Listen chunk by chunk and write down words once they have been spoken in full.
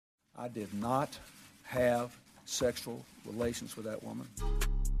I did not have sexual relations with that woman.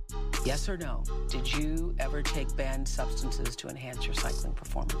 Yes or no? Did you ever take banned substances to enhance your cycling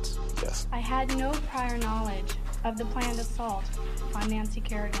performance? Yes. I had no prior knowledge of the planned assault on Nancy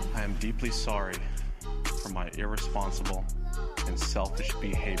Kerrigan. I am deeply sorry for my irresponsible and selfish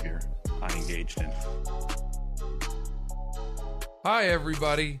behavior I engaged in. Hi,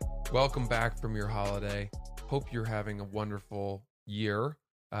 everybody. Welcome back from your holiday. Hope you're having a wonderful year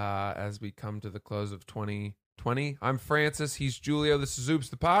as we come to the close of 2020. I'm Francis. He's Julio. This is Oops,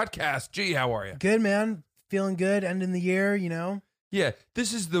 the podcast. Gee, how are you? Good, man. Feeling good. Ending the year, you know? Yeah,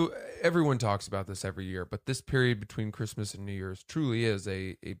 this is everyone talks about this every year, but this period between Christmas and New Year's truly is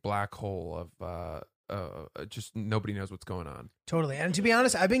a black hole of just nobody knows what's going on. Totally. And to be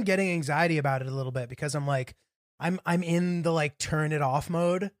honest, I've been getting anxiety about it a little bit because I'm like, I'm in the like turn it off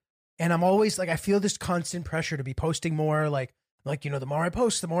mode. And I'm always like, I feel this constant pressure to be posting more, like, you know, the more I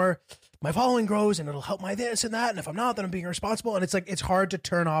post, the more my following grows and it'll help my this and that. And if I'm not, then I'm being irresponsible. And it's like, it's hard to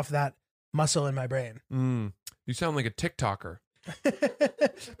turn off that muscle in my brain. You sound like a TikToker.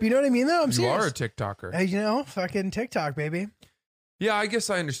 But you know what I mean, though? I'm serious. You are a TikToker. Hey, you know, fucking TikTok, baby. Yeah, I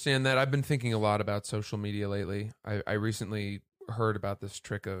guess I understand that. I've been thinking a lot about social media lately. I recently heard about this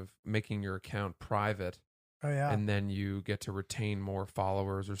trick of making your account private. Oh, yeah. And then you get to retain more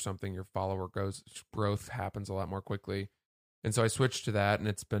followers or something. Your follower growth happens a lot more quickly. And so I switched to that, and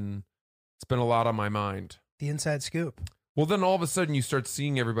it's been a lot on my mind. The inside scoop. Well, then all of a sudden you start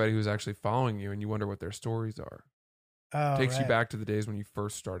seeing everybody who's actually following you, and you wonder what their stories are. Oh, Takes you back to the days when you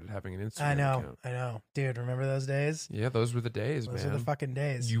first started having an Instagram account. I know. Dude, remember those days? Yeah, those were the days, man. Those were the fucking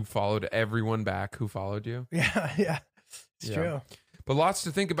days. You followed everyone back who followed you. Yeah. It's true. But lots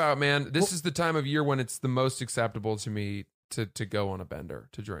to think about, man. This is the time of year when it's the most acceptable to me to go on a bender,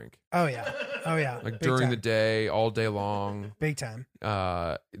 to drink. Oh, yeah. Like Big during time. the day, all day long. Big time.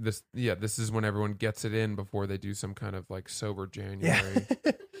 This is when everyone gets it in before they do some kind of like sober January.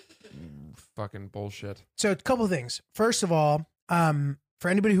 Yeah. Fucking bullshit. So a couple of things. First of all, for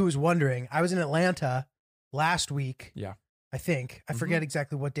anybody who was wondering, I was in Atlanta last week. Yeah. I think. I forget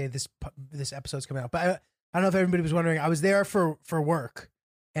exactly what day this episode's coming out, but I don't know if everybody was wondering. I was there for work,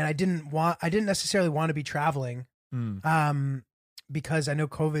 and I didn't necessarily want to be traveling. Because I know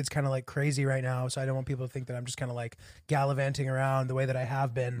COVID's kind of like crazy right now, so I don't want people to think that I'm just kind of like gallivanting around the way that I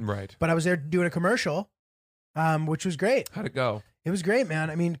have been. Right. But I was there doing a commercial, which was great. How'd it go? It was great, man.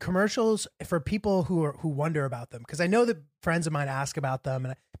 I mean, commercials for people who wonder about them, because I know that friends of mine ask about them,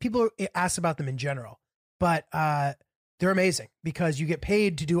 and people ask about them in general. But they're amazing because you get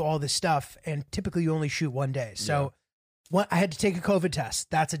paid to do all this stuff, and typically you only shoot one day. So I had to take a COVID test.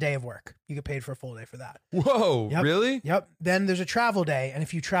 That's a day of work. You get paid for a full day for that. Whoa, Yep. really? Yep. Then there's a travel day, and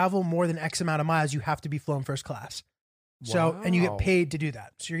if you travel more than X amount of miles, you have to be flown first class. So, and you get Wow. paid to do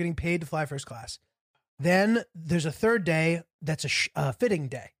that. So you're getting paid to fly first class. Then there's a third day that's a fitting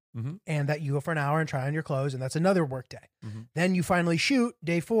day, and that you go for an hour and try on your clothes, and that's another work day. Then you finally shoot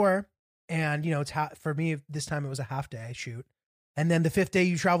day 4, and you know it's for me this time it was a half day shoot, and then the 5th day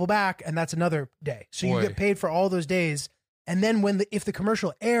you travel back, and that's another day. So you get paid for all those days, and then if the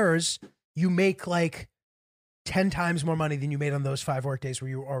commercial airs, you make like 10 times more money than you made on those 5 work days where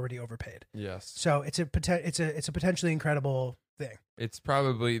you were already overpaid. Yes. So it's a potentially incredible thing. It's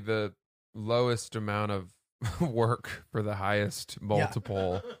probably the lowest amount of work for the highest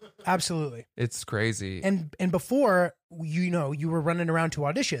multiple. Absolutely. It's crazy. And before, you were running around to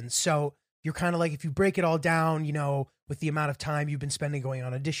auditions. So you're kind of like, if you break it all down, with the amount of time you've been spending going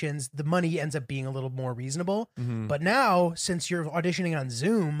on auditions, the money ends up being a little more reasonable. But now, since you're auditioning on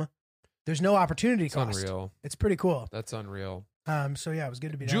Zoom, there's no opportunity cost. It's unreal. It's pretty cool. That's unreal. So yeah, it was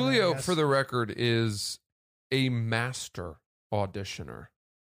good to be down Julio, there, I guess. for the record, is a master auditioner.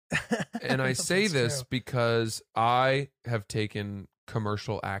 And I say That's this true. because I have taken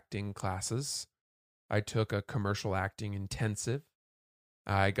commercial acting classes. I took a commercial acting intensive.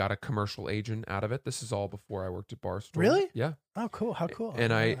 I got a commercial agent out of it. This is all before I worked at Barstool. Really? Yeah. Oh, cool. How cool.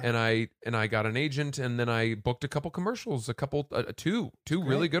 And I got an agent, and then I booked a couple commercials, two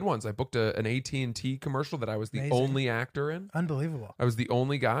really good ones. I booked an AT&T commercial that I was the Amazing. only actor in. Unbelievable. I was the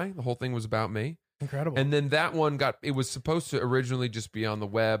only guy. The whole thing was about me. Incredible. And then that one it was supposed to originally just be on the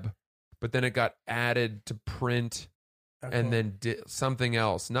web, but then it got added to print and then something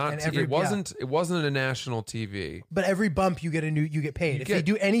else. It wasn't a national TV. But every bump you get paid. If they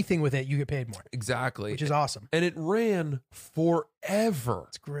do anything with it, you get paid more. Exactly. Which is awesome. And it ran forever.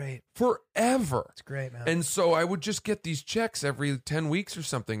 It's great. Forever. It's great, man. And so I would just get these checks every 10 weeks or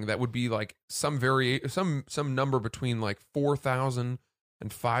something that would be like some number between like $4,000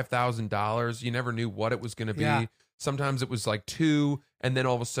 and $5,000. You never knew what it was going to be. Yeah. Sometimes it was like 2, and then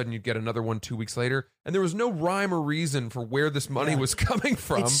all of a sudden you'd get another one 2 weeks later, and there was no rhyme or reason for where this money was coming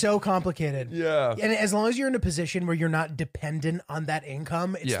from. It's so complicated. Yeah. And as long as you're in a position where you're not dependent on that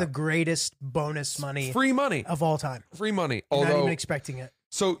income, it's the greatest bonus money Free money. of all time. Free money. You're not Although, even expecting it.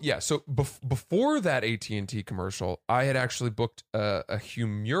 so before that AT&T commercial, I had actually booked a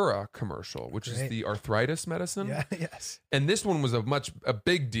Humira commercial, which is the arthritis medicine. Yeah, yes. And this one was a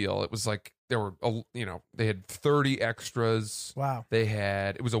big deal. It was like they had 30 extras. Wow.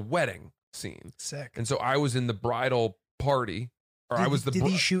 It was a wedding scene. Sick. And so I was in the bridal party, or I was the Did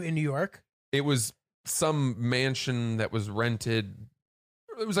he shoot in New York? It was some mansion that was rented.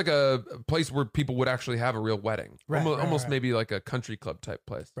 It was like a place where people would actually have a real wedding. Right, almost right. maybe like a country club type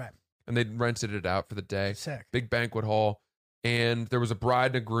place. Right. And they'd rented it out for the day. Sick. Big banquet hall. And there was a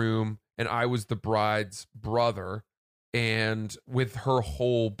bride and a groom, and I was the bride's brother, and with her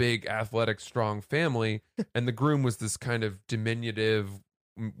whole big athletic strong family. And the groom was this kind of diminutive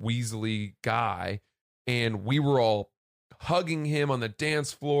weaselly guy, and we were all hugging him on the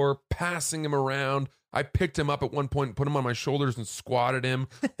dance floor, passing him around. I picked him up at one point, put him on my shoulders and squatted him,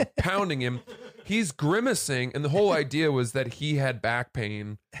 pounding him. He's grimacing, and the whole idea was that he had back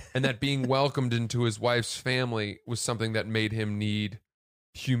pain, and that being welcomed into his wife's family was something that made him need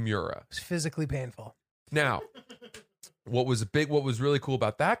Humira. It's physically painful. Now, what was really cool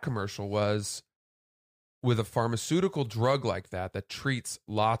about that commercial was, with a pharmaceutical drug like that treats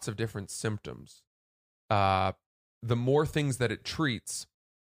lots of different symptoms, the more things that it treats,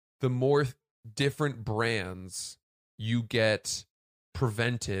 the more different brands you get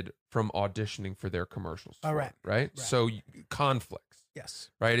prevented from auditioning for their commercials. All right. Right? So conflicts.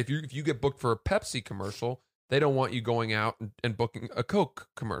 Yes. Right? If you get booked for a Pepsi commercial, they don't want you going out and booking a Coke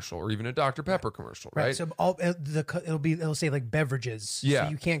commercial or even a Dr. Pepper commercial, right? So it'll say like beverages. Yeah.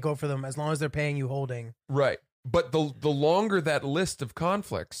 So you can't go for them as long as they're paying you holding. Right. But the longer that list of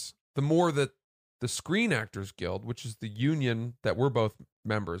conflicts, the more that the Screen Actors Guild, which is the union that we're both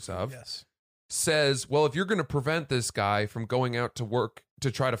members of, Yes. says, well, if you're going to prevent this guy from going out to work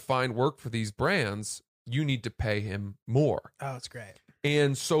to try to find work for these brands, you need to pay him more. Oh, it's great.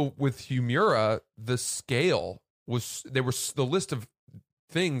 And so with Humira, the scale was, the list of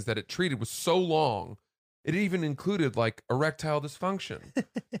things that it treated was so long. It even included like erectile dysfunction.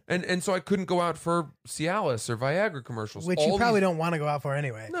 and so I couldn't go out for Cialis or Viagra commercials. Which you probably don't want to go out for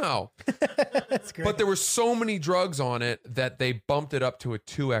anyway. No. That's great. But there were so many drugs on it that they bumped it up to a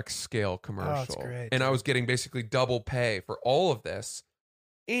 2x scale commercial. Oh, that's great. And I was getting basically double pay for all of this.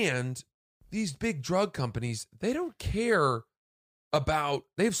 And these big drug companies, they don't care about,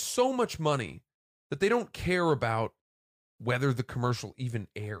 they have so much money that they don't care about whether the commercial even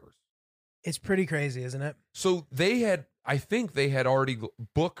airs. It's pretty crazy, isn't it? So I think they had already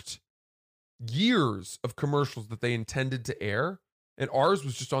booked years of commercials that they intended to air, and ours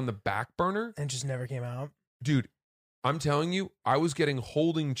was just on the back burner. And just never came out. Dude, I'm telling you, I was getting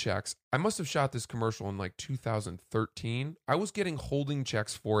holding checks. I must have shot this commercial in like 2013. I was getting holding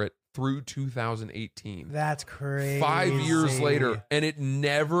checks for it through 2018. That's crazy. 5 years later, and it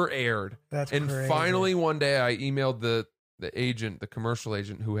never aired. That's and crazy. finally one day I emailed the agent, the commercial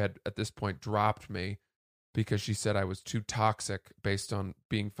agent, who had at this point dropped me because she said I was too toxic based on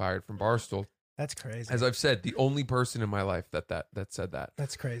being fired from Barstool. That's crazy. As I've said, the only person in my life that said that.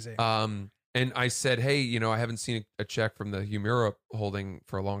 That's crazy. And I said, hey, I haven't seen a check from the Humira holding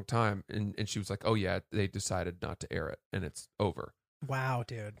for a long time. And she was like, oh yeah, they decided not to air it and it's over. Wow,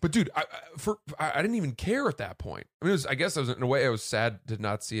 dude. But dude, I didn't even care at that point. I mean, I guess in a way I was sad to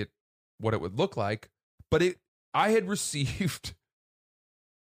not see it, what it would look like, but I had received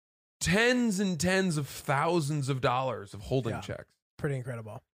tens and tens of thousands of dollars of holding checks. Pretty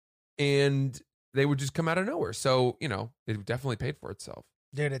incredible. And they would just come out of nowhere. So, it definitely paid for itself.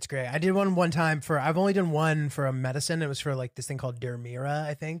 Dude, it's great. I did one time I've only done one for a medicine. It was for like this thing called Dermira,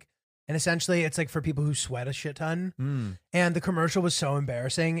 I think. And essentially it's like for people who sweat a shit ton. And the commercial was so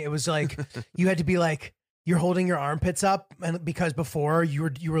embarrassing. It was like, you had to be like, you're holding your armpits up. And because before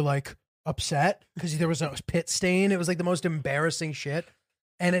you were like upset because there was a pit stain. It was like the most embarrassing shit.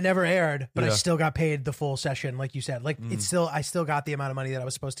 And it never aired, but I still got paid the full session. Like you said, like I still got the amount of money that I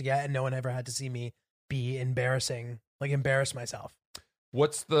was supposed to get, and no one ever had to see me be embarrass myself.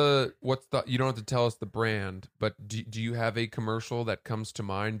 What's the, you don't have to tell us the brand, but do you have a commercial that comes to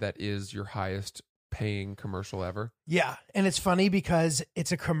mind that is your highest paying commercial ever? Yeah. And it's funny because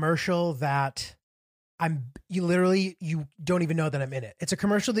it's a commercial that you don't even know that I'm in it. It's a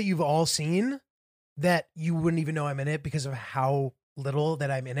commercial that you've all seen that you wouldn't even know I'm in it because of how little that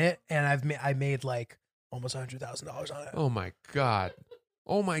I'm in it. And I made like almost $100,000 on it. Oh my God.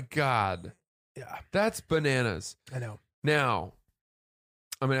 Oh my God. Yeah. That's bananas. I know. Now,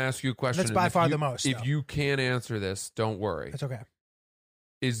 I'm going to ask you a question. That's by and far if the most, If though. you can't answer this, don't worry. That's okay.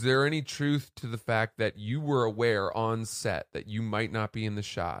 Is there any truth to the fact that you were aware on set that you might not be in the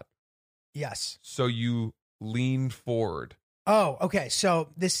shot? Yes. So you leaned forward Oh, okay. So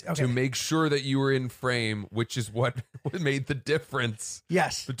this, okay. to make sure that you were in frame, which is what made the difference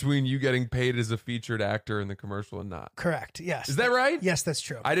Yes. between you getting paid as a featured actor in the commercial and not. Correct. Yes. Is that right? Yes, that's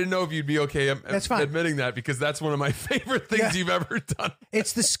true. I didn't know if you'd be okay That's fine. admitting that, because that's one of my favorite things Yeah. you've ever done.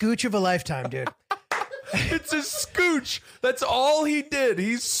 It's the scooch of a lifetime, dude. It's a scooch. That's all he did.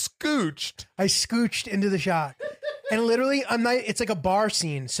 He scooched. I scooched into the shot. And literally, it's like a bar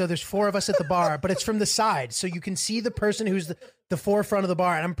scene. So there's 4 of us at the bar, but it's from the side. So you can see the person who's the forefront of the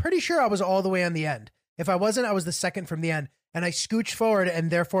bar. And I'm pretty sure I was all the way on the end. If I wasn't, I was the second from the end. And I scooched forward, and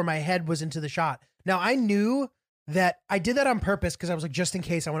therefore my head was into the shot. Now, I knew that I did that on purpose because I was like, just in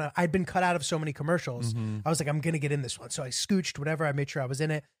case I'd been cut out of so many commercials. I was like, I'm going to get in this one. So I scooched whatever. I made sure I was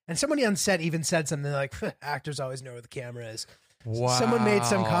in it. And somebody on set even said something like, actors always know where the camera is. Wow. Someone made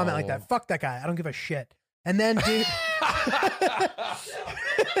some comment like that. Fuck that guy. I don't give a shit. And then, dude,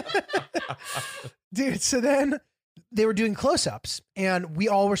 dude, so then they were doing close-ups, and we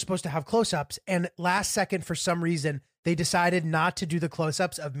all were supposed to have close-ups. And last second, for some reason, they decided not to do the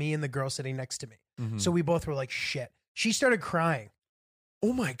close-ups of me and the girl sitting next to me. So we both were like, shit. She started crying.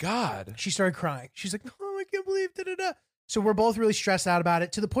 Oh my God. She started crying. She's like, oh, I can't believe da-da-da. So we're both really stressed out about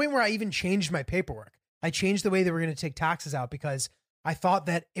it, to the point where I even changed my paperwork. I changed the way they were going to take taxes out because I thought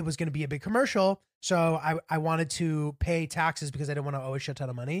that it was going to be a big commercial. So I wanted to pay taxes because I didn't want to owe a shit ton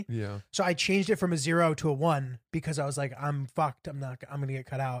of money. Yeah. So I changed it from a 0 to a 1 because I was like, I'm fucked. I'm going to get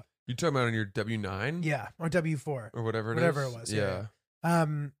cut out. You talking about on your W-9? Yeah. Or W4. Or whatever it was. Yeah.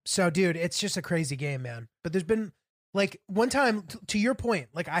 So dude, it's just a crazy game, man. But there's been like one time, to your point,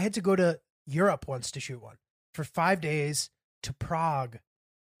 like I had to go to Europe once to shoot one for 5 days to Prague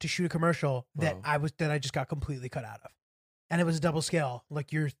to shoot a commercial that I just got completely cut out of. And it was a double scale,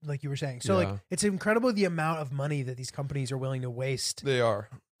 like you were saying. So like, it's incredible the amount of money that these companies are willing to waste. They are.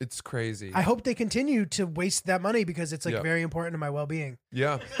 It's crazy. I hope they continue to waste that money because it's like very important to my well-being.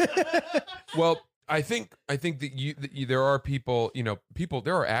 Yeah. Well, I think that there are people,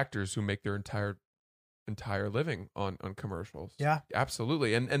 there are actors who make their entire living on commercials. Yeah.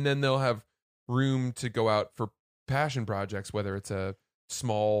 Absolutely. And then they'll have room to go out for passion projects, whether it's a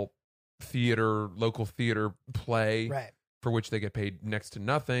small local theater play. Right. For which they get paid next to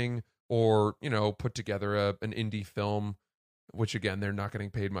nothing, or put together an indie film, which again they're not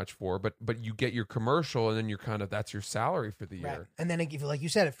getting paid much for, but you get your commercial, and then you're that's your salary for the year. Right. And then like you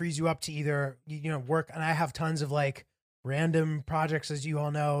said, it frees you up to either work. And I have tons of like random projects, as you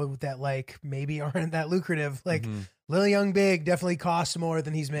all know, that like maybe aren't that lucrative. Like Lil Young Big definitely costs more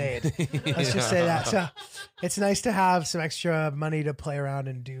than he's made. Let's just say that. So it's nice to have some extra money to play around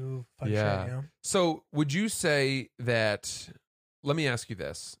and do fun shit. So would you say that? Let me ask you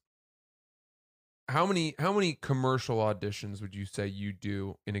this: How many commercial auditions would you say you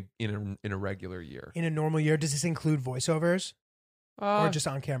do in a regular year? In a normal year, does this include voiceovers or just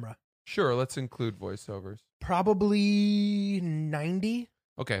on camera? Sure, let's include voiceovers. Probably 90.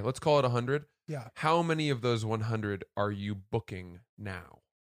 Okay, let's call it 100. Yeah. How many of those 100 are you booking now?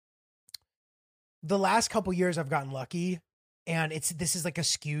 The last couple years I've gotten lucky, and this is like a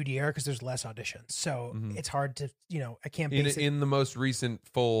skewed year because there's less auditions. So it's hard to, I can't base it. In the most recent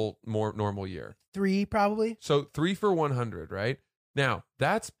full, more normal year. 3 probably. So 3 for 100, right? Now,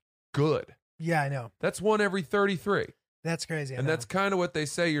 that's good. Yeah, I know. That's 1 every 33. That's crazy. And that's kind of what they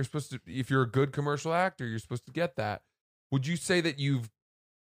say you're supposed to, if you're a good commercial actor, you're supposed to get that. Would you say that you've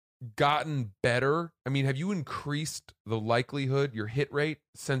gotten better? I mean, have you increased the likelihood, your hit rate,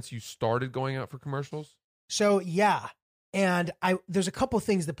 since you started going out for commercials? So, yeah. And there's a couple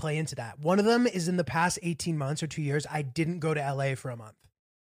things that play into that. One of them is in the past 18 months or 2 years, I didn't go to LA for a month.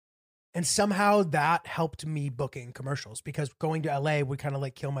 And somehow that helped me booking commercials, because going to LA would kind of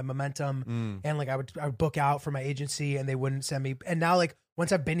like kill my momentum. And like I would book out for my agency and they wouldn't send me. And now like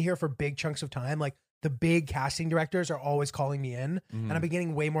once I've been here for big chunks of time, like the big casting directors are always calling me in, and I've been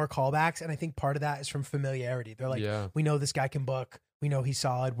getting way more callbacks. And I think part of that is from familiarity. They're like, we know this guy can book. We know he's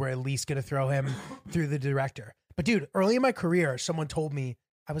solid. We're at least going to throw him through the director. But dude, early in my career, someone told me,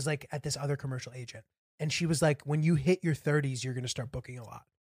 I was like at this other commercial agent, and she was like, when you hit your 30s, you're going to start booking a lot.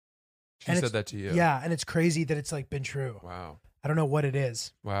 She said that to you? Yeah. And it's crazy that it's like been true. Wow. I don't know what it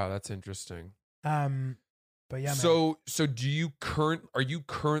is. Wow. That's interesting. But yeah, man. So are you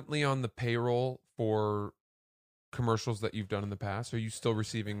currently on the payroll for commercials that you've done in the past? Are you still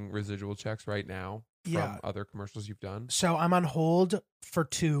receiving residual checks right now from other commercials you've done? So I'm on hold for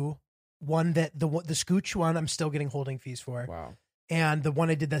 2. One that the Scooch one, I'm still getting holding fees for. Wow. And the one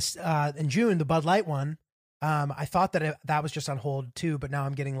I did this in June, the Bud Light one, I thought that that was just on hold too, but now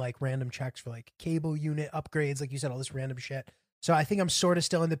I'm getting like random checks for like cable unit upgrades, like you said, all this random shit. So I think I'm sort of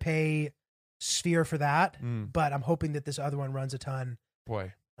still in the pay sphere for that, but I'm hoping that this other one runs a ton.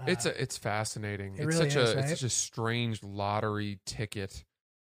 Boy, it's fascinating. It's really such is, right? it's such a strange lottery ticket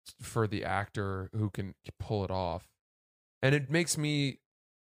for the actor who can pull it off, and it makes me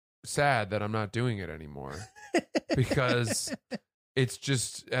sad that I'm not doing it anymore because it's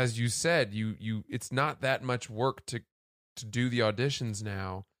just, as you said, you it's not that much work to do the auditions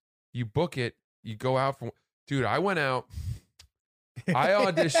now. You book it, you go out for. Dude, I went out. I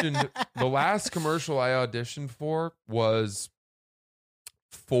auditioned. The last commercial I auditioned for was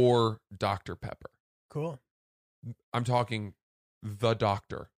for Dr. Pepper. Cool. I'm talking the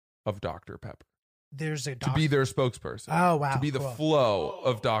doctor of Dr. Pepper. There's a To be their spokesperson. Oh, wow. To be the Cool. flow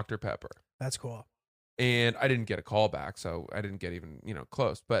of Dr. Pepper. That's cool. And I didn't get a call back, so I didn't get even,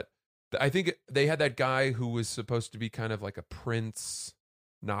 close. But I think they had that guy who was supposed to be kind of like a Prince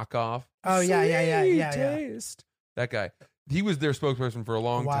knockoff. Oh, yeah. Taste. That guy. He was their spokesperson for a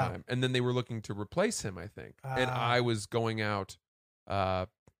long Wow. time. And then they were looking to replace him, I think. And I was going out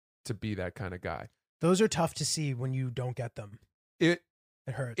to be that kind of guy. Those are tough to see when you don't get them. It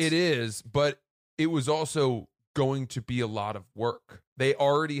hurts. It is, but it was also going to be a lot of work. They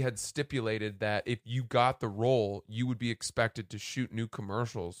already had stipulated that if you got the role, you would be expected to shoot new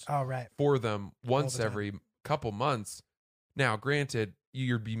commercials for them once every couple months. Now, granted,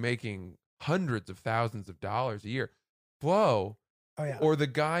 you'd be making hundreds of thousands of dollars a year. Flo, or the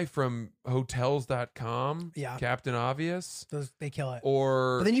guy from Hotels.com, Captain Obvious. They kill it.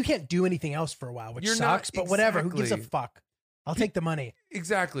 But then you can't do anything else for a while, which sucks, but whatever. Who gives a fuck? I'll take the money.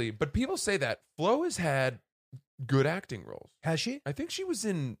 Exactly. But people say that. Flo has had good acting roles. Has she? I think she was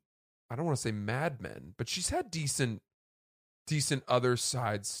in, I don't want to say Mad Men, but she's had decent other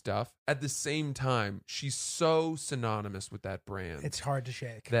side stuff. At the same time, she's so synonymous with that brand. It's hard to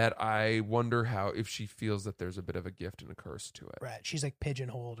shake. That I wonder if she feels that there's a bit of a gift and a curse to it. Right. She's like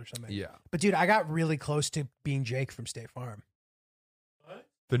pigeonholed or something. Yeah. But dude, I got really close to being Jake from State Farm. What?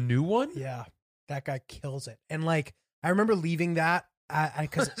 The new one? Yeah. That guy kills it. And like, I remember leaving that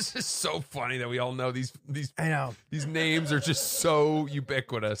because it's just so funny that we all know these. I know these names are just so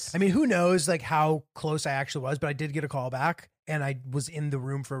ubiquitous. I mean, who knows like how close I actually was, but I did get a call back, and I was in the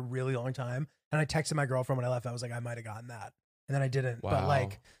room for a really long time. And I texted my girlfriend when I left. I was like, I might have gotten that, and then I didn't. Wow. But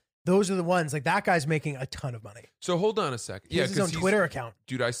like, those are the ones. Like that guy's making a ton of money. So hold on a second. He has his own Twitter account,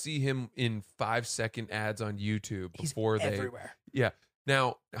 dude. I see him in 5-second ads on YouTube He's before everywhere. Yeah.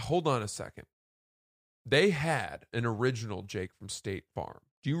 Now hold on a second. They had an original Jake from State Farm.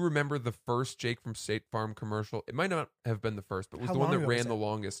 Do you remember the first Jake from State Farm commercial? It might not have been the first, but it was How the one long that ago was ran it? the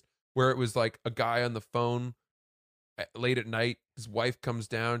longest, where it was like a guy on the phone late at night. His wife comes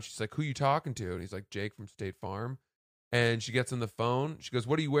down. She's like, "Who you talking to?" And he's like, "Jake from State Farm." And she gets on the phone. She goes,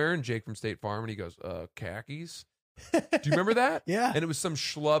 "What are you wearing, Jake from State Farm?" And he goes, "Khakis." Do you remember that? Yeah. And it was some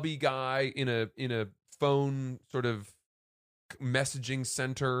schlubby guy in a phone sort of messaging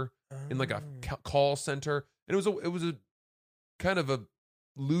center, in like a call center. And it was a kind of a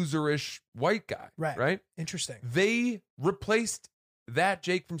loserish white guy. Right. Interesting. They replaced that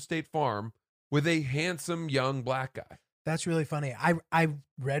Jake from State Farm with a handsome young black guy. That's really funny. I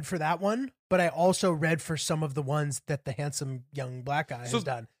read for that one, but I also read for some of the ones that the handsome young black guy has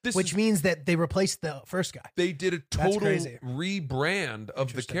done, which means that they replaced the first guy. They did a total rebrand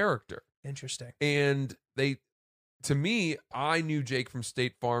of the character. Interesting. And to me, I knew Jake from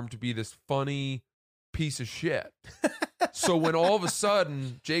State Farm to be this funny piece of shit. So when all of a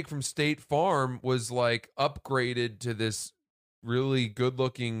sudden Jake from State Farm was like upgraded to this really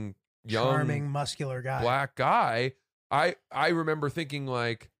good-looking, young, charming, muscular guy, black guy, I remember thinking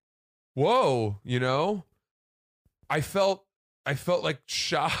like, whoa, I felt like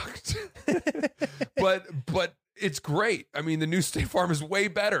shocked. but it's great. I mean, the new State Farm is way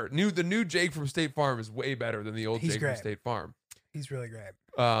better. The new Jake from State Farm is way better than the old Jake from State Farm. He's really great.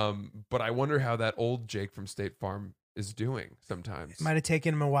 But I wonder how that old Jake from State Farm is doing sometimes. It might have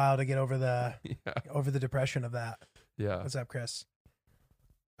taken him a while to get over the depression of that. Yeah. What's up, Chris?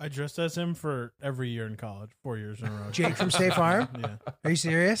 I dressed as him for every year in college, 4 years in a row. Jake from State Farm? Yeah. Are you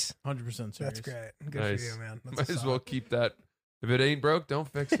serious? 100% serious. That's great. Good Nice. for you, man. That's Might as well keep that. If it ain't broke, don't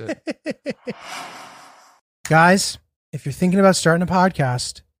fix it. Guys, if you're thinking about starting a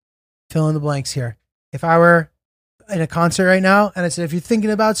podcast, fill in the blanks here. If I were in a concert right now and I said, if you're thinking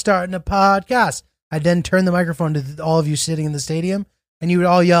about starting a podcast, I'd then turn the microphone to all of you sitting in the stadium and you would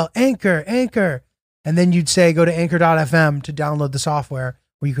all yell, Anchor, Anchor. And then you'd say, go to anchor.fm to download the software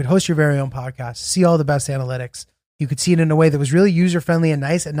where you could host your very own podcast, see all the best analytics, you could see it in a way that was really user-friendly and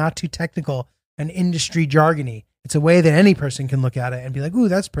nice and not too technical and industry jargony. It's a way that any person can look at it and be like, ooh,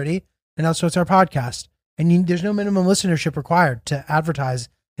 that's pretty. And also it's our podcast. And there's no minimum listenership required to advertise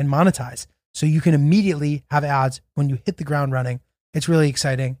and monetize. So you can immediately have ads when you hit the ground running. It's really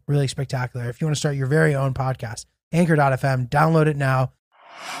exciting, really spectacular. If you want to start your very own podcast, Anchor.fm, download it now.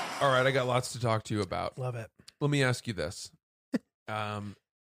 All right, I got lots to talk to you about. Love it. Let me ask you this.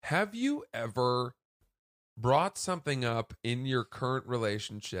 Have you ever brought something up in your current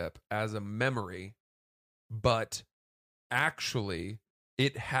relationship as a memory, but actually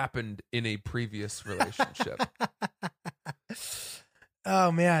it happened in a previous relationship?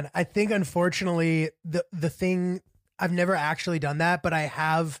 Oh man, I think unfortunately the thing, I've never actually done that, but I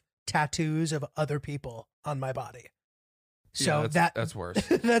have tattoos of other people on my body. So yeah, that's worse.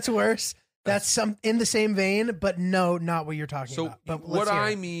 That's worse. That's some in the same vein, but no, not what you're talking about. But what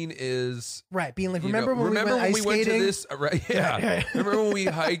I mean is, right, being like, you remember know, when we went to skating? this? Right, yeah. Right. Remember when we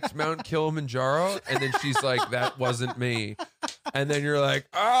hiked Mount Kilimanjaro, and then she's like, "That wasn't me," and then you're like,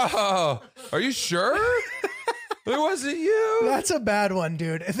 "Oh, are you sure? It wasn't you." That's a bad one,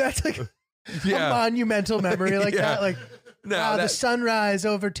 dude. If that's like a Yeah. monumental memory like Yeah. that, like No, the sunrise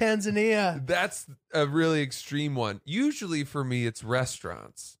over Tanzania. That's a really extreme one. Usually for me, it's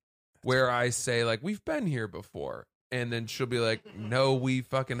restaurants where I say, like, we've been here before. And then she'll be like, no, we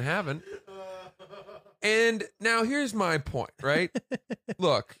fucking haven't. And now here's my point, right?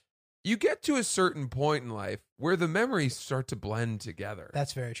 Look, you get to a certain point in life where the memories start to blend together.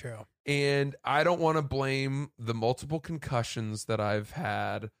 That's very true. And I don't want to blame the multiple concussions that I've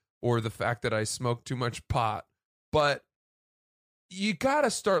had or the fact that I smoked too much pot, but you got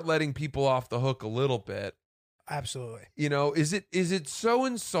to start letting people off the hook a little bit. Absolutely. You know, is it so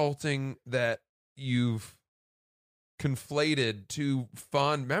insulting that you've conflated two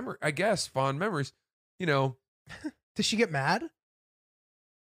fond memories, you know? Does she get mad?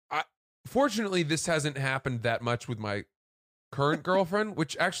 Fortunately, this hasn't happened that much with my current girlfriend,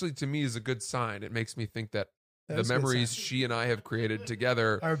 which actually to me is a good sign. It makes me think that the memories she and I have created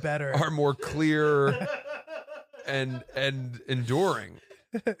together Are better. are more clear and enduring.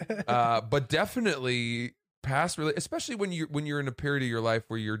 But definitely past, especially when you're in a period of your life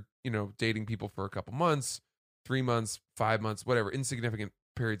where you're, you know, dating people for a couple months, 3 months, 5 months, whatever, insignificant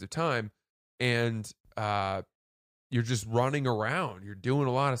periods of time, and you're just running around, you're doing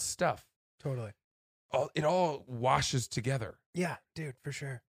a lot of stuff. Totally. It all washes together. Yeah, dude, for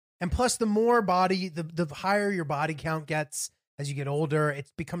sure. And plus, the more body, the higher your body count gets as you get older,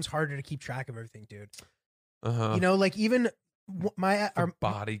 it becomes harder to keep track of everything, dude. Uh-huh. You know, like even our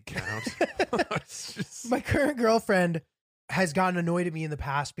body count. My current girlfriend has gotten annoyed at me in the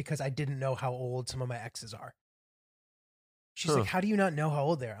past because I didn't know how old some of my exes are. She's like, "How do you not know how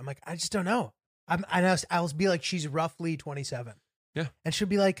old they are?" I'm like, "I just don't know." I'll be like, "She's roughly 27." Yeah. And she'll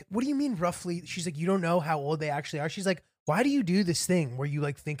be like, "What do you mean roughly?" She's like, "You don't know how old they actually are." She's like, "Why do you do this thing where you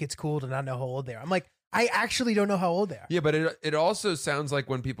like think it's cool to not know how old they are?" I'm like, I actually don't know how old they are. Yeah, but it also sounds like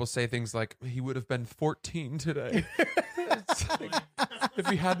when people say things like, he would have been 14 today. It's like, if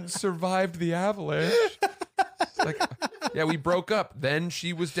he hadn't survived the avalanche. It's like, yeah, we broke up. Then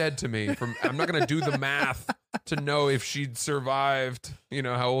she was dead to me. I'm not going to do the math to know if she'd survived, you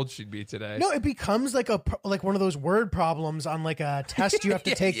know, how old she'd be today. No, it becomes like one of those word problems on like a test you have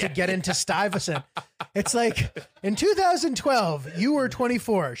to take to get into Stuyvesant. It's like, in 2012, you were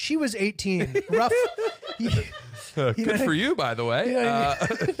 24. She was 18. Rough. Good for you, by the way.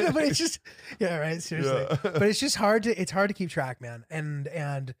 But it's just, yeah, right. Seriously. Yeah. But it's just hard to keep track, man.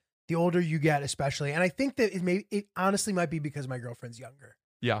 And the older you get, especially. And I think that it honestly might be because my girlfriend's younger.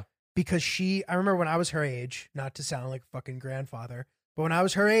 Yeah. Because I remember when I was her age, not to sound like a fucking grandfather, but when I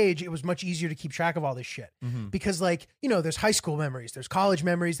was her age, it was much easier to keep track of all this shit. Mm-hmm. Because, like, you know, there's high school memories, there's college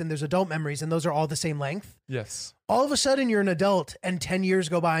memories, and there's adult memories, and those are all the same length. Yes. All of a sudden, you're an adult, and 10 years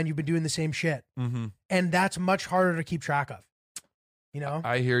go by, and you've been doing the same shit. Mm-hmm. And that's much harder to keep track of. You know?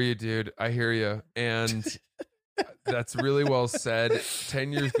 I hear you, dude. I hear you. And that's really well said.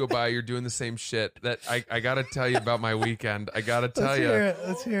 10 years go by, you're doing the same shit. That I got to tell you about my weekend. I got to tell you.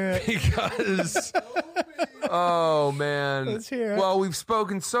 Let's hear it. Because, oh, man. Let's hear it. Well, we've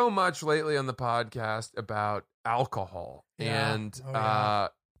spoken so much lately on the podcast about alcohol. Yeah. And, Oh, yeah.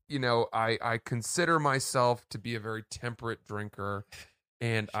 you know, I consider myself to be a very temperate drinker.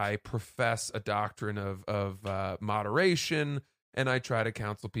 And I profess a doctrine of moderation. And I try to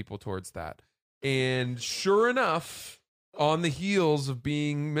counsel people towards that. And sure enough, on the heels of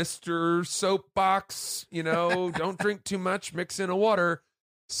being Mr. Soapbox, you know, don't drink too much, mix in a water,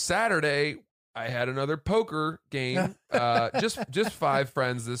 Saturday, I had another poker game. Just 5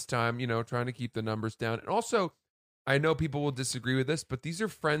 friends this time, you know, trying to keep the numbers down. And also, I know people will disagree with this, but these are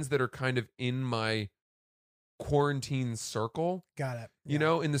friends that are kind of in my quarantine circle. Got it. You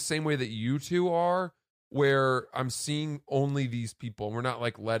know, in the same way that you two are, where I'm seeing only these people. We're not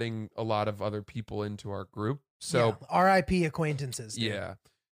like letting a lot of other people into our group. So RIP acquaintances. Dude. yeah.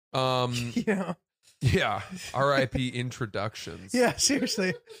 Yeah. Yeah. RIP introductions. Yeah,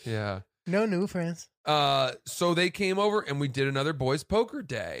 seriously. Yeah. No new friends. So they came over and we did another boys poker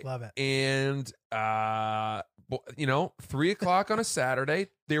day. Love it. And 3:00 on a Saturday,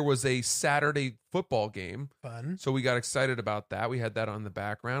 there was a Saturday football game. Fun. So we got excited about that. We had that on the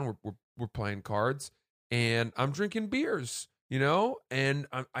background. We're playing cards, and I'm drinking beers, and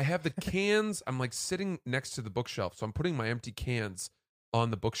I have the cans. I'm like sitting next to the bookshelf, so I'm putting my empty cans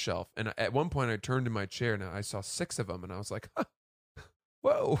on the bookshelf. And at one point, I turned in my chair, and I saw 6 of them, and I was like,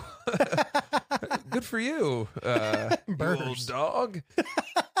 whoa, good for you, you little dog.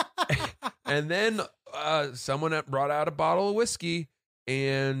 And then someone brought out a bottle of whiskey,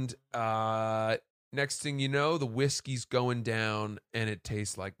 and next thing you know, the whiskey's going down, and it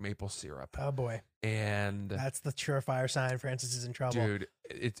tastes like maple syrup. Oh boy! And that's the surefire sign Francis is in trouble, dude.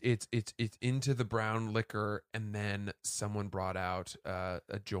 It's into the brown liquor, and then someone brought out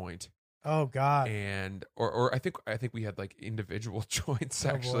a joint. Oh God! And or I think we had like individual joints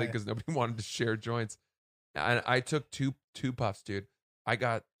actually, because nobody wanted to share joints. And I took two puffs, dude. I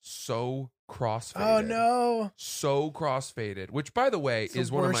got so crossfaded. Oh no! So crossfaded, which by the way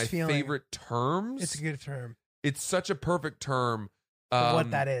is one of my favorite terms. It's a good term. It's such a perfect term.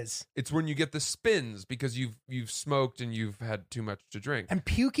 What that is. It's when you get the spins because you've smoked and you've had too much to drink. And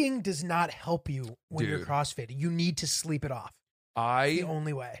puking does not help you when you're crossfaded. You need to sleep it off. It's the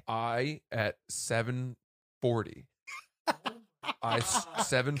only way. At 7:40.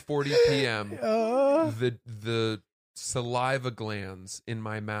 7:40 p.m. The saliva glands in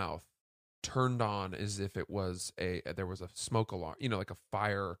my mouth turned on as if it was there was a smoke alarm, like a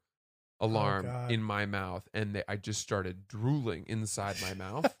fire alarm in my mouth, and I just started drooling inside my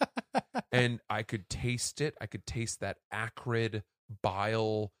mouth. And I could taste it. I could taste that acrid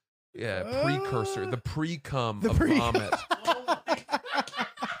bile precursor, the pre-cum of vomit.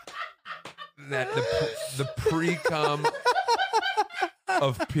 That the pre-cum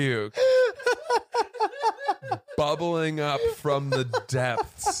of puke bubbling up from the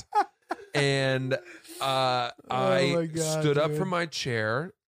depths. And I stood up from my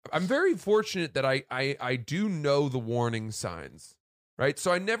chair. I'm very fortunate that I do know the warning signs, right?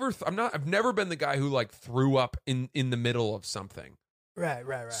 So I've never been the guy who like threw up in the middle of something.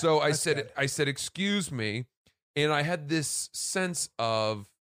 Right. So I said, excuse me. And I had this sense of,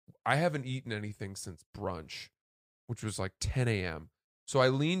 I haven't eaten anything since brunch, which was like 10 a.m. So I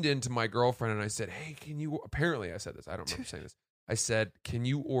leaned into my girlfriend and I said, hey, apparently I said this. I don't remember saying this. I said, can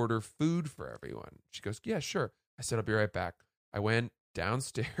you order food for everyone? She goes, yeah, sure. I said, I'll be right back. I went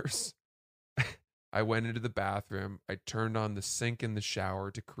downstairs. I went into the bathroom. I turned on the sink in the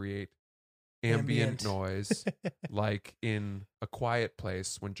shower to create ambient noise, like in A Quiet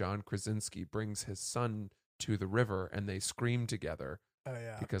Place when John Krasinski brings his son to the river and they scream together. Oh,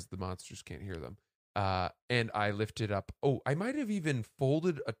 yeah. Because the monsters can't hear them. And I lifted up. Oh, I might have even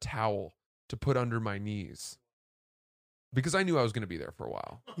folded a towel to put under my knees because I knew I was going to be there for a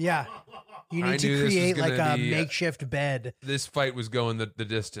while. Yeah. You need to create like a makeshift bed. This fight was going the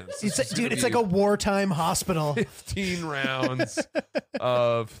distance. It's like a wartime hospital. 15 rounds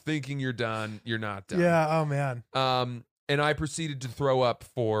of thinking you're done. You're not done. Yeah. Oh, man. And I proceeded to throw up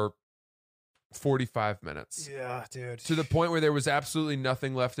for 45 minutes. Yeah, dude. To the point where there was absolutely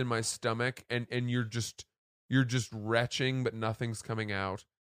nothing left in my stomach, and you're just retching, but nothing's coming out.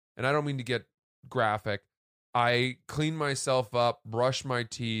 And I don't mean to get graphic. I clean myself up, brush my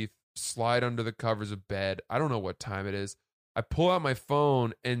teeth, slide under the covers of bed. I don't know what time it is. I pull out my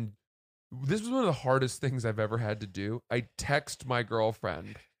phone, and this was one of the hardest things I've ever had to do. I text my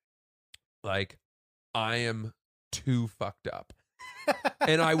girlfriend, like, I am too fucked up.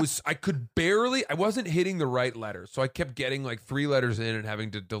 And I wasn't hitting the right letter. So I kept getting like 3 letters in and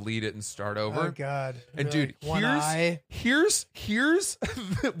having to delete it and start over. Oh God. And dude, like, here's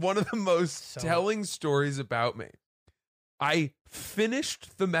one of the most telling stories about me. I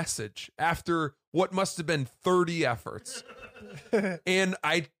finished the message after what must have been 30 efforts. And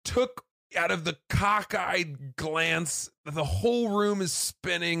I took out of the cockeyed glance, the whole room is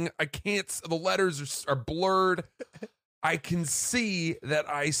spinning. The letters are blurred. I can see that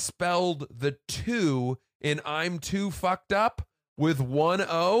I spelled the 2 in I'm too fucked up with 1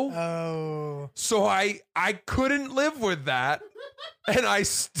 O. Oh. So I couldn't live with that. And I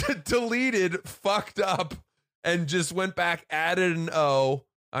deleted fucked up and just went back, added an O,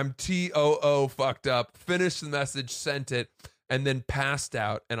 I'm TOO fucked up. Finished the message, sent it, and then passed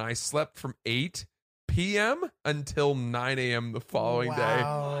out. And I slept from 8 p.m. until 9 a.m. the following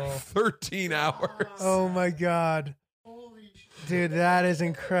Wow. day. 13 hours. Oh my God. Dude, that is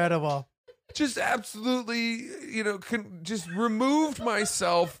incredible. Just absolutely, just removed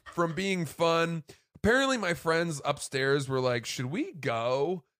myself from being fun. Apparently, my friends upstairs were like, should we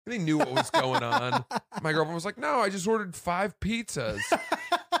go? They knew what was going on. My girlfriend was like, no, I just ordered 5 pizzas.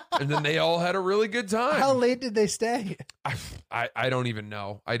 And then they all had a really good time. How late did they stay? I don't even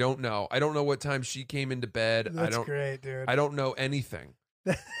know. I don't know. I don't know what time she came into bed. That's great, dude. I don't know anything.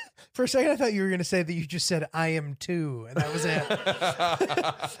 For a second, I thought you were going to say that you just said, I am too. And that was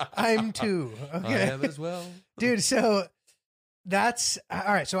it. I'm too. Okay. I am as well. Dude, so that's all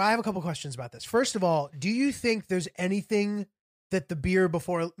right. So I have a couple questions about this. First of all, do you think there's anything that the beer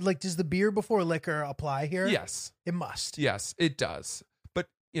before, like, does the beer before liquor apply here? Yes. It must. Yes, it does. But,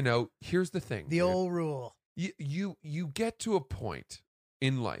 here's the thing. The dude. old rule. You get to a point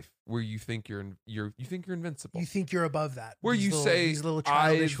in life where you think you're invincible. You think you're above that. Where These you little- say, these little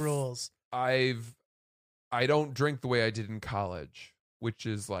childish I've- rules. I don't drink the way I did in college, which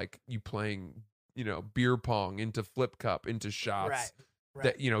is like you playing, beer pong into flip cup into shots.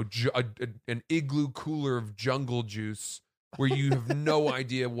 Right. That an igloo cooler of jungle juice where you have no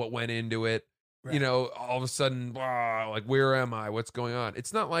idea what went into it. Right. All of a sudden, wow, like, where am I? What's going on?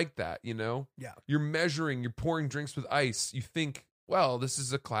 It's not like that, Yeah. You're measuring, you're pouring drinks with ice. You think, well, this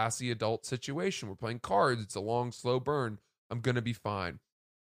is a classy adult situation. We're playing cards. It's a long, slow burn. I'm going to be fine.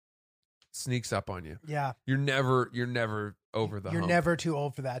 Sneaks up on you. Yeah. You're never over the You're hump. never too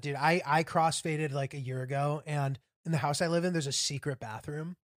old for that, dude. I crossfaded like a year ago, and in the house I live in, there's a secret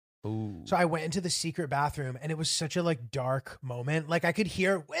bathroom. Ooh. So I went into the secret bathroom, and it was such a like dark moment. Like I could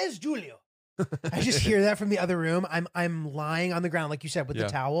hear, "Where's Julio?" I just hear that from the other room. I'm lying on the ground, like you said, with the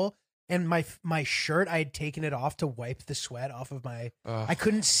towel, and my shirt, I had taken it off to wipe the sweat off of my. I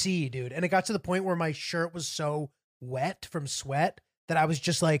couldn't see, dude, and it got to the point where my shirt was so wet from sweat that I was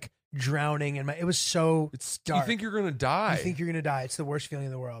just like drowning in my. It was so dark. You think you're gonna die. You think you're gonna die. It's the worst feeling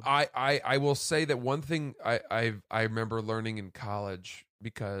in the world. I will say that one thing I remember learning in college,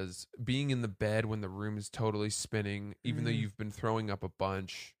 because being in the bed when the room is totally spinning, even though you've been throwing up a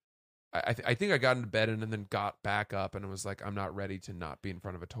bunch, I think I got into bed and then got back up and was like, I'm not ready to not be in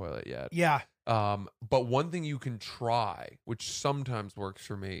front of a toilet yet. Yeah. But one thing you can try, which sometimes works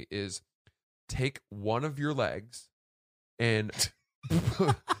for me, is take one of your legs and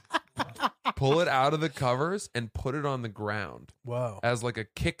pull it out of the covers and put it on the ground. Whoa. As like a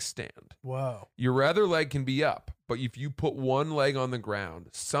kickstand. Whoa. Your other leg can be up, but if you put one leg on the ground,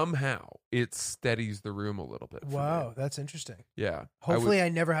 somehow it steadies the room a little bit. for Wow, me. that's interesting. Yeah. Hopefully I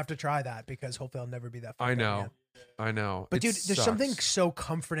never have to try that, because hopefully I'll never be that. I fucked up know. again. I know. But It dude, there's sucks. something so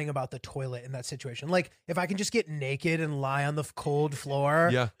comforting about the toilet in that situation. Like if I can just get naked and lie on the cold floor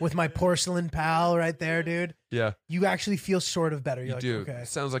Yeah. with my porcelain pal right there, dude, Yeah. you actually feel sort of better. You're You like, do. okay. It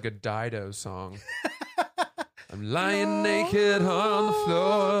sounds like a Dido song. I'm lying naked on the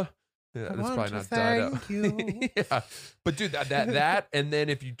floor. Yeah, I that's want probably to not thank Dido. you. Yeah, but dude, that, and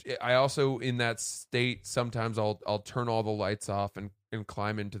then I also in that state sometimes I'll turn all the lights off and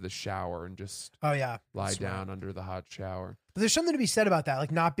climb into the shower and just Oh yeah. lie Smart. down under the hot shower. But there's something to be said about that,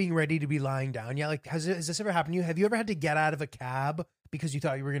 like not being ready to be lying down. Yeah, like has this ever happened to you? Have you ever had to get out of a cab because you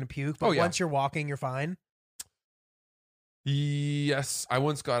thought you were going to puke, but Oh, yeah. once you're walking, you're fine? Yes, I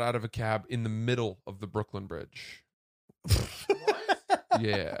once got out of a cab in the middle of the Brooklyn Bridge.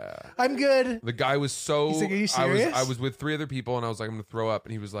 Yeah. I'm good. The guy was so. He's like, "Are you serious?" I was with 3 other people, and I was like, "I'm gonna throw up,"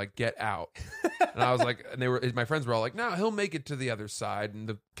 and he was like, "Get out," and I was like, and my friends were all like, "No, he'll make it to the other side," and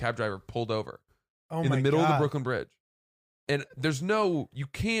the cab driver pulled over Oh in my the middle of the God. Brooklyn Bridge, and there's no, you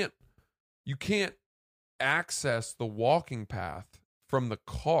can't access the walking path from the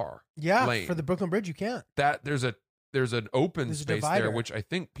car. Yeah, lane. for the Brooklyn Bridge, you can't. That there's an open There's a space divider. there, which I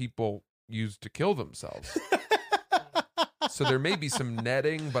think people use to kill themselves. So there may be some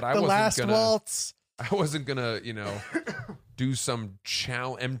netting, but I The wasn't last gonna. waltz. I wasn't gonna, do some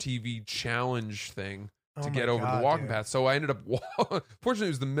MTV challenge thing to Oh get my over God, the walking dude. path. So I ended up. Fortunately, it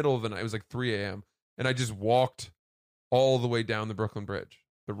was the middle of the night. It was like 3 a.m. and I just walked all the way down the Brooklyn Bridge,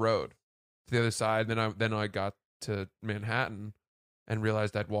 the road, to the other side. Then I got to Manhattan and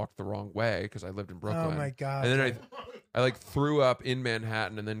realized I'd walked the wrong way because I lived in Brooklyn. Oh my God. And then I like threw up in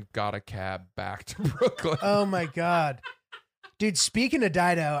Manhattan and then got a cab back to Brooklyn. Oh my God. Dude, speaking of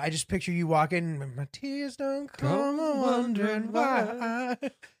Dido, I just picture you walking. My tears don't come wondering why.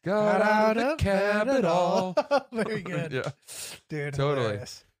 I Got out of the cab at all. Very good. Yeah, Dude, totally.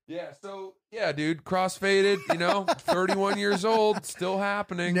 hilarious. Yeah, so yeah, dude, crossfaded, 31 years old, still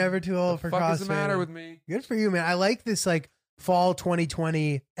happening. Never too old the for fuck crossfading. is the matter with me? Good for you, man. I like this like fall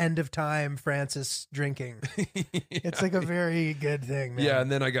 2020 end of time Francis drinking. It's like a very good thing, man. Yeah,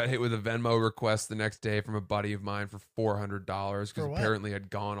 and then I got hit with a Venmo request the next day from a buddy of mine for $400 because For what? apparently I'd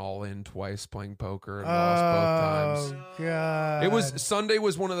gone all in twice playing poker and lost both times. Oh god. It was Sunday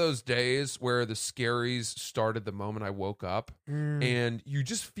was one of those days where the scaries started the moment I woke up, and you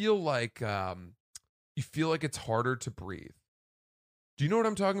just feel like it's harder to breathe. Do you know what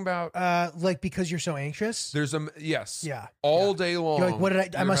I'm talking about? like because you're so anxious. There's yes, Yeah. all day long. You're like, what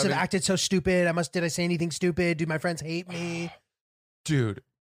did I you're must have having- acted so stupid. Did I say anything stupid? Do my friends hate me? dude.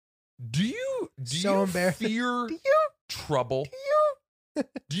 Do you So embarrassing. fear Do you? trouble?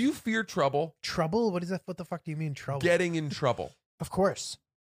 Do you fear trouble? Trouble? What is that? What the fuck do you mean trouble? Getting in trouble. Of course.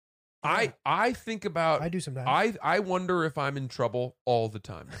 I think about I do sometimes. I wonder if I'm in trouble all the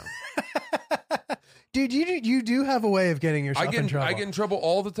time now. Dude, you do have a way of getting yourself in trouble. I get in trouble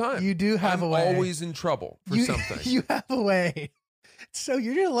all the time. You do have I'm a way. always in trouble for something. You have a way. So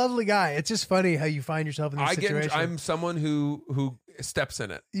you're a lovely guy. It's just funny how you find yourself in this situation. I'm someone who steps in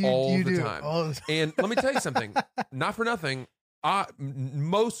it You all the do, time. all the time. And let me tell you something. Not for nothing.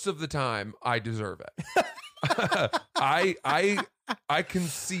 Most of the time, I deserve it. I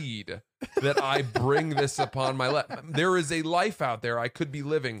concede that I bring this upon my life. There is a life out there I could be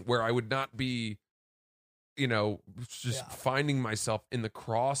living where I would not be, just finding myself in the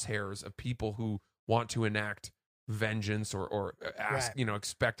crosshairs of people who want to enact vengeance or ask, Right.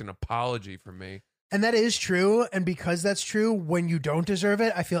 Expect an apology from me. And that is true. And because that's true, when you don't deserve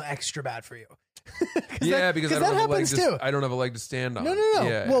it, I feel extra bad for you. Because I don't that have a leg happens too. I don't have a leg to stand on. No.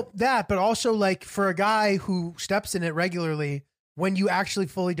 Yeah. Well, that, but also like for a guy who steps in it regularly, when you actually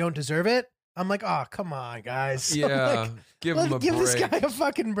fully don't deserve it, I'm like, oh, come on, guys. yeah, Like, give him a give break. this guy a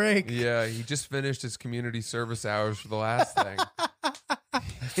fucking break. Yeah, he just finished his community service hours for the last thing.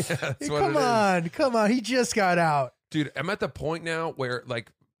 Yeah, that's what it is. Come on. He just got out. Dude, I'm at the point now where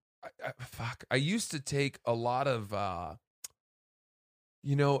I used to take a lot of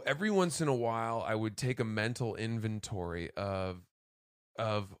every once in a while I would take a mental inventory of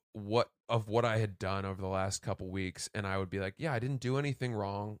what I had done over the last couple weeks, and I would be like, yeah, I didn't do anything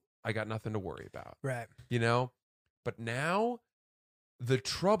wrong. I got nothing to worry about. Right. But now the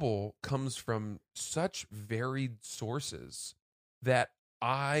trouble comes from such varied sources that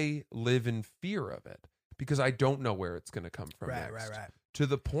I live in fear of it because I don't know where it's going to come from next. Right. To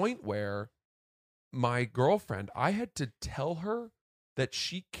the point where my girlfriend, I had to tell her that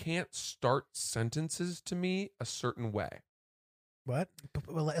she can't start sentences to me a certain way. What?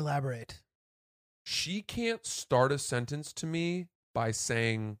 Elaborate. She can't start a sentence to me by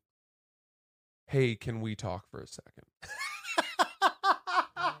saying, hey, can we talk for a second?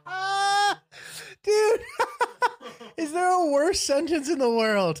 Dude, is there a worse sentence in the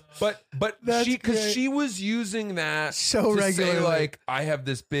world? But That's because great. she was using that So to regularly. say like, I have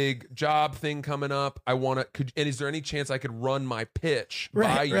this big job thing coming up. I want to. And is there any chance I could run my pitch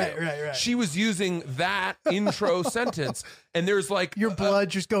by you? Right. She was using that intro sentence, and there's like Your blood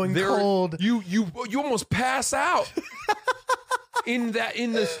just going there- cold. You almost pass out. In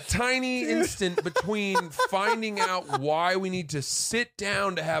this tiny instant between finding out why we need to sit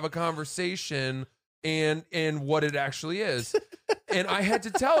down to have a conversation and what it actually is. And I had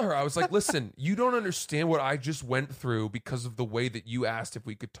to tell her, I was like, listen, you don't understand what I just went through because of the way that you asked if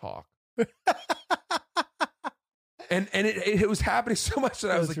we could talk. and it was happening so much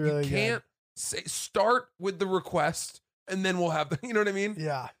that I was That's like, really you can't start with the request and then we'll have the, you know what I mean?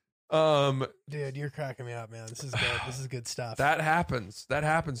 Yeah. Dude, you're cracking me up, man. This is good. This is good stuff. That happens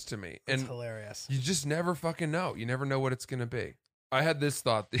to me. It's And hilarious. you just never fucking know. You never know what it's going to be. I had this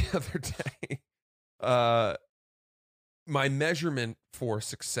thought the other day. My measurement for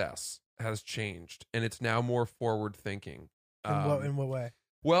success has changed, and it's now more forward thinking. In what way?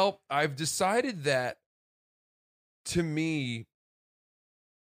 Well, I've decided that, to me,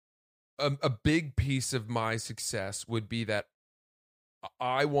 a big piece of my success would be that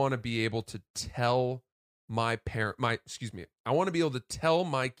I want to be able to tell I want to be able to tell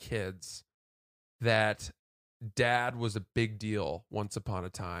my kids that dad was a big deal once upon a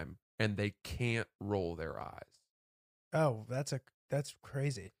time, and they can't roll their eyes. Oh, that's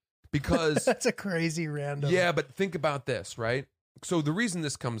crazy. Because That's a crazy random. yeah, but think about this, right? So the reason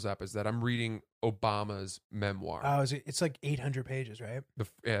this comes up is that I'm reading Obama's memoir. Oh, it's like 800 pages, right?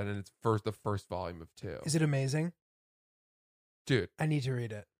 And it's the first volume of 2. Is it amazing? Dude, I need to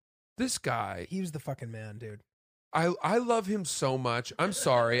read it. this guy, He was the fucking man, dude. I love him so much. I'm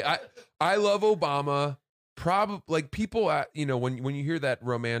sorry. I love Obama. probably like people at, you know, when you hear that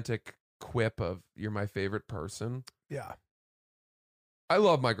romantic quip of "you're my favorite person," Yeah. I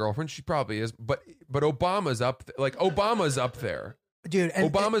love my girlfriend. She probably is, but Obama's up. Obama's up there. Dude,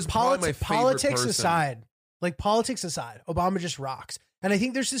 and Obama's probably my favorite politics person. aside, politics aside, Obama just rocks. And I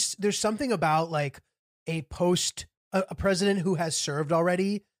think there's something about like a president who has served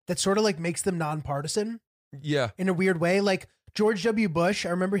already that sort of like makes them nonpartisan Yeah. in a weird way. Like George W. Bush, I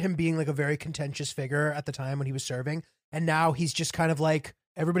remember him being like a very contentious figure at the time when he was serving, and now he's just kind of like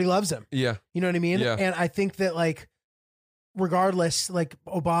everybody loves him. Yeah. You know what I mean? Yeah. And I think that like regardless, like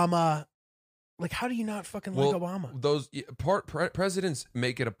Obama, like how do you not fucking like Obama? Those presidents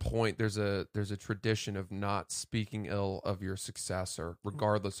make it a point. There's a tradition of not speaking ill of your successor,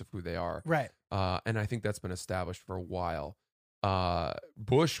 regardless of who they are. Right. And I think that's been established for a while.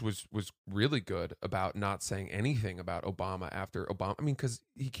 Bush was really good about not saying anything about Obama after Obama. I mean, because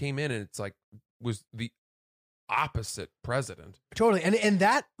he came in and it's like was the opposite president. Totally. And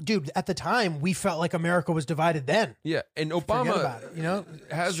that, dude, at the time, we felt like America was divided then. Yeah. And Forget Obama about it, you know?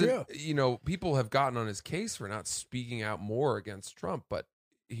 hasn't, you know, people have gotten on his case for not speaking out more against Trump, but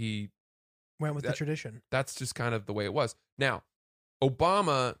he Went with the tradition. that's just kind of the way it was. Now, the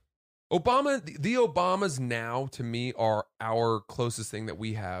Obamas now to me are our closest thing that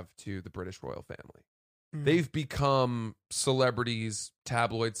we have to the British royal family. Mhm. They've become celebrities,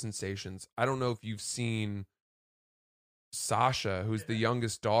 tabloid sensations. I don't know if you've seen Sasha, who's the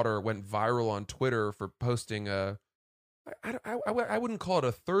youngest daughter, went viral on Twitter for posting I wouldn't call it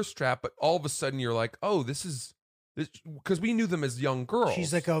a thirst trap, but all of a sudden you're like, oh, this because we knew them as young girls.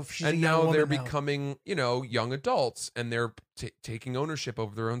 She's a and young now woman they're now. becoming, you know, young adults, and they're taking ownership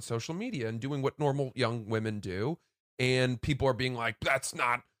over their own social media and doing what normal young women do. And people are being like, that's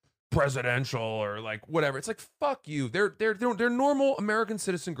not presidential or like whatever. It's like, fuck you. They're normal American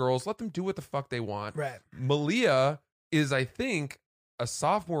citizen girls. Let them do what the fuck they want. Right. Malia is, I think, a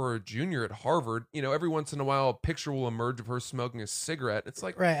sophomore or a junior at Harvard. You know, every once in a while, a picture will emerge of her smoking a cigarette. It's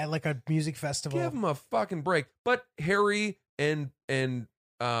like, Right. At like a music festival. give them a fucking break. But Harry and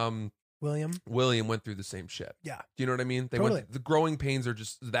William. William went through the same shit. Yeah. Do you know what I mean? Totally. The growing pains are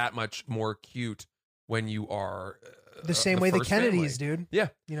just that much more acute when you are The same way the first Kennedys, family. dude. Yeah,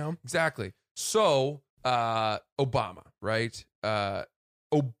 You know? exactly. So, Obama, right?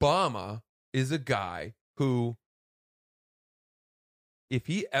 Obama is a guy who, if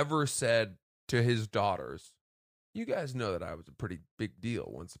he ever said to his daughters, you guys know that I was a pretty big deal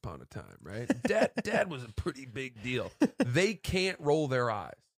once upon a time, right? Dad was a pretty big deal. They can't roll their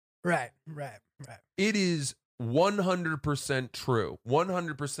eyes. Right. It is 100% true,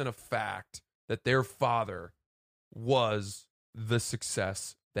 100% a fact that their father was the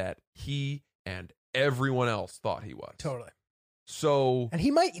success that he and everyone else thought he was. Totally. So, And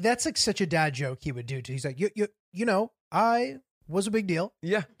that's like such a dad joke he would do too. He's like, you know, I was a big deal.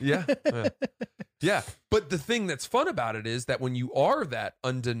 yeah. Yeah. But the thing that's fun about it is that when you are that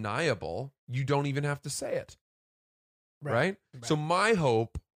undeniable, you don't even have to say it. Right? So my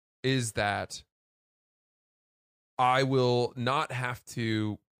hope is that I will not have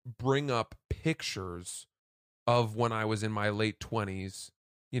to bring up pictures of when I was in my late 20s,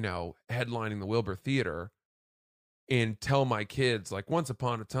 you know, headlining the Wilbur Theater, and tell my kids, like, once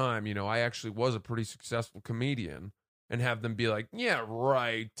upon a time, you know, I actually was a pretty successful comedian, and have them be like, yeah,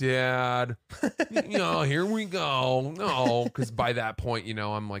 right, Dad. You know, here we go. No, because by that point, you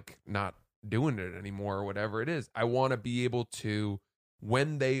know, I'm like not doing it anymore or whatever it is. I want to be able to,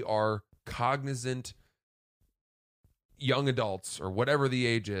 when they are cognizant young adults or whatever the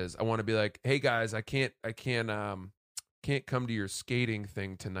age is, I want to be like, hey guys, I can't come to your skating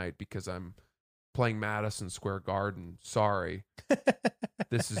thing tonight because I'm playing Madison Square Garden. Sorry.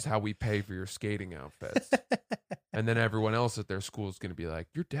 This is how we pay for your skating outfits. And then everyone else at their school is going to be like,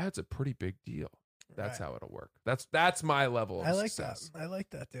 your dad's a pretty big deal. That's Right. how it'll work. That's my level of I like success. that. I like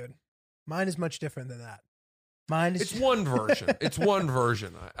that, dude. Mine is much different than that. Mine is It's one version. It's one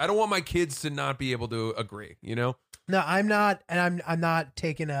version. I don't want my kids to not be able to agree, you know? No, I'm not, and I'm not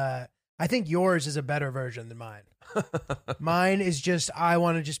taking I think yours is a better version than mine. Mine is just, I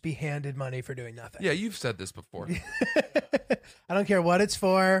want to just be handed money for doing nothing. Yeah, you've said this before. I don't care what it's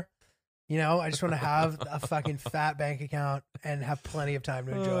for. You know, I just want to have a fucking fat bank account and have plenty of time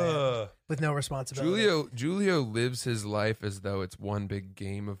to enjoy it with no responsibility. Julio lives his life as though it's one big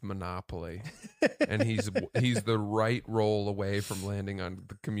game of Monopoly, and he's the right roll away from landing on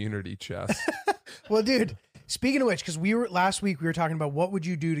the community chest. Well, dude, speaking of which, because last week we were talking about what would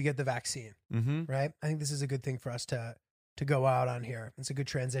you do to get the vaccine, Mm-hmm. right? I think this is a good thing for us to go out on here. It's a good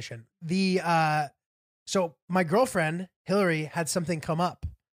transition. So my girlfriend Hillary had something come up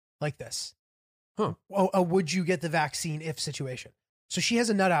like this, Huh. Would you get the vaccine if situation. So she has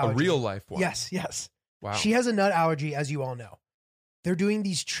a nut allergy. A real life one. Yes. Wow. She has a nut allergy, as you all know. They're doing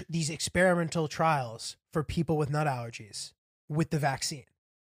these experimental trials for people with nut allergies with the vaccine.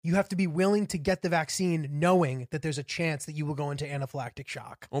 You have to be willing to get the vaccine knowing that there's a chance that you will go into anaphylactic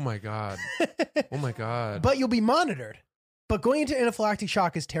shock. Oh my God. Oh my God. But you'll be monitored. But going into anaphylactic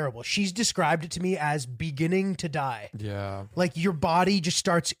shock is terrible. She's described it to me as beginning to die. Yeah. Like your body just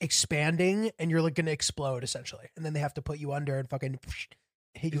starts expanding and you're like going to explode essentially. And then they have to put you under and fucking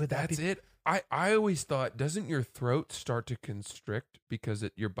hit you with that. That's it. I always thought, doesn't your throat start to constrict because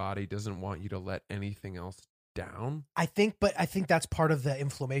your body doesn't want you to let anything else down? I think that's part of the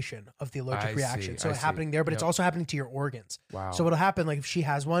inflammation of the allergic reaction. So it's happening there, but it's also happening to your organs. Wow. So what'll happen, like if she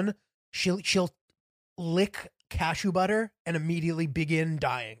has one, she'll lick cashew butter and immediately begin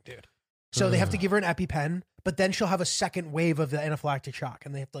dying, dude. So they have to give her an EpiPen, but then she'll have a second wave of the anaphylactic shock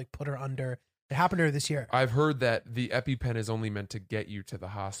and they have to like put her under. It happened to her this year. I've heard that the EpiPen is only meant to get you to the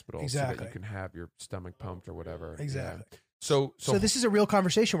hospital so Exactly. that you can have your stomach pumped or whatever. Exactly. Yeah. So this is a real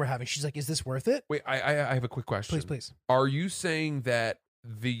conversation we're having. She's like, is this worth it? wait, I have a quick question. Please. Are you saying that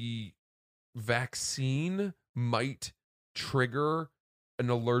the vaccine might trigger an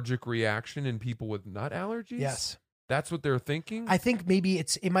allergic reaction in people with nut allergies? Yes. That's what they're thinking? I think maybe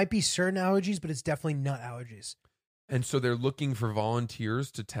it might be certain allergies, but it's definitely nut allergies. And so they're looking for volunteers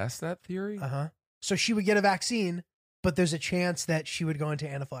to test that theory? Uh-huh. So she would get a vaccine, but there's a chance that she would go into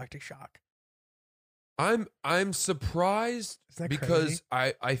anaphylactic shock. I'm surprised Isn't that because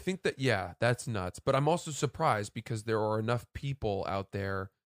crazy? I think that, yeah, that's nuts. But I'm also surprised because there are enough people out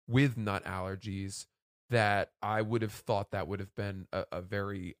there with nut allergies that I would have thought that would have been a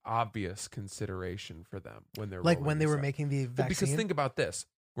very obvious consideration for them when they're Like rolling when they this were out. making the Well, vaccine. because think about this,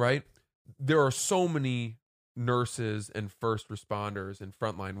 right? There are so many nurses and first responders and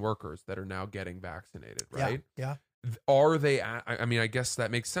frontline workers that are now getting vaccinated, right? Yeah. Are they, I mean, I guess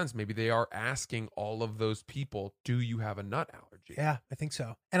that makes sense. Maybe they are asking all of those people, do you have a nut allergy? Yeah, I think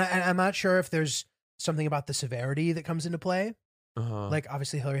so. And I'm not sure if there's something about the severity that comes into play. Uh-huh. Like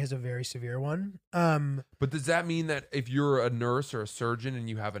obviously Hillary has a very severe one. But does that mean that if you're a nurse or a surgeon and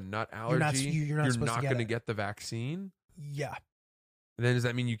you have a nut allergy, you're not supposed to get going to it. get the vaccine? Yeah. And then does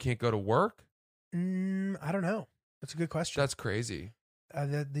that mean you can't go to work? I don't know. That's a good question. That's crazy.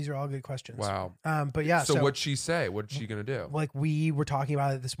 These are all good questions. Wow. But yeah. So what'd she say? What's she going to do? Like we were talking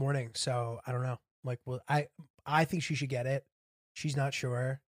about it this morning, so I don't know. Like, well, I think she should get it. She's not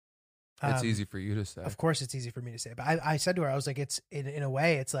sure. It's easy for you to say. Of course, it's easy for me to say. But I said to her, I was like, it's in a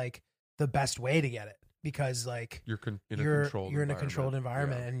way, it's like the best way to get it because like you're in a controlled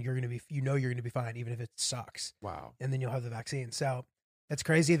environment Yeah. and you're gonna be you're gonna be fine even if it sucks. Wow. And then you'll have the vaccine. So it's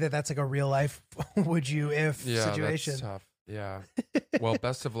crazy that's like a real life would you if situation. That's tough. Yeah. Well,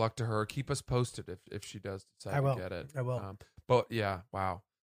 best of luck to her. Keep us posted if she does decide I will. to get it. I will. But yeah, wow.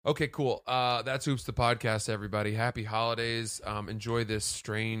 Okay, cool. That's Oops the Podcast, everybody. Happy holidays. Enjoy this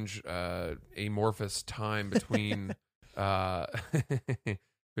strange, amorphous time between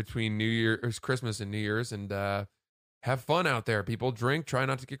between New Year's, Christmas and New Year's, and have fun out there, people. Drink. Try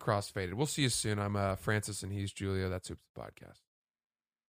not to get crossfaded. We'll see you soon. I'm Francis, and he's Julio. That's Oops the Podcast.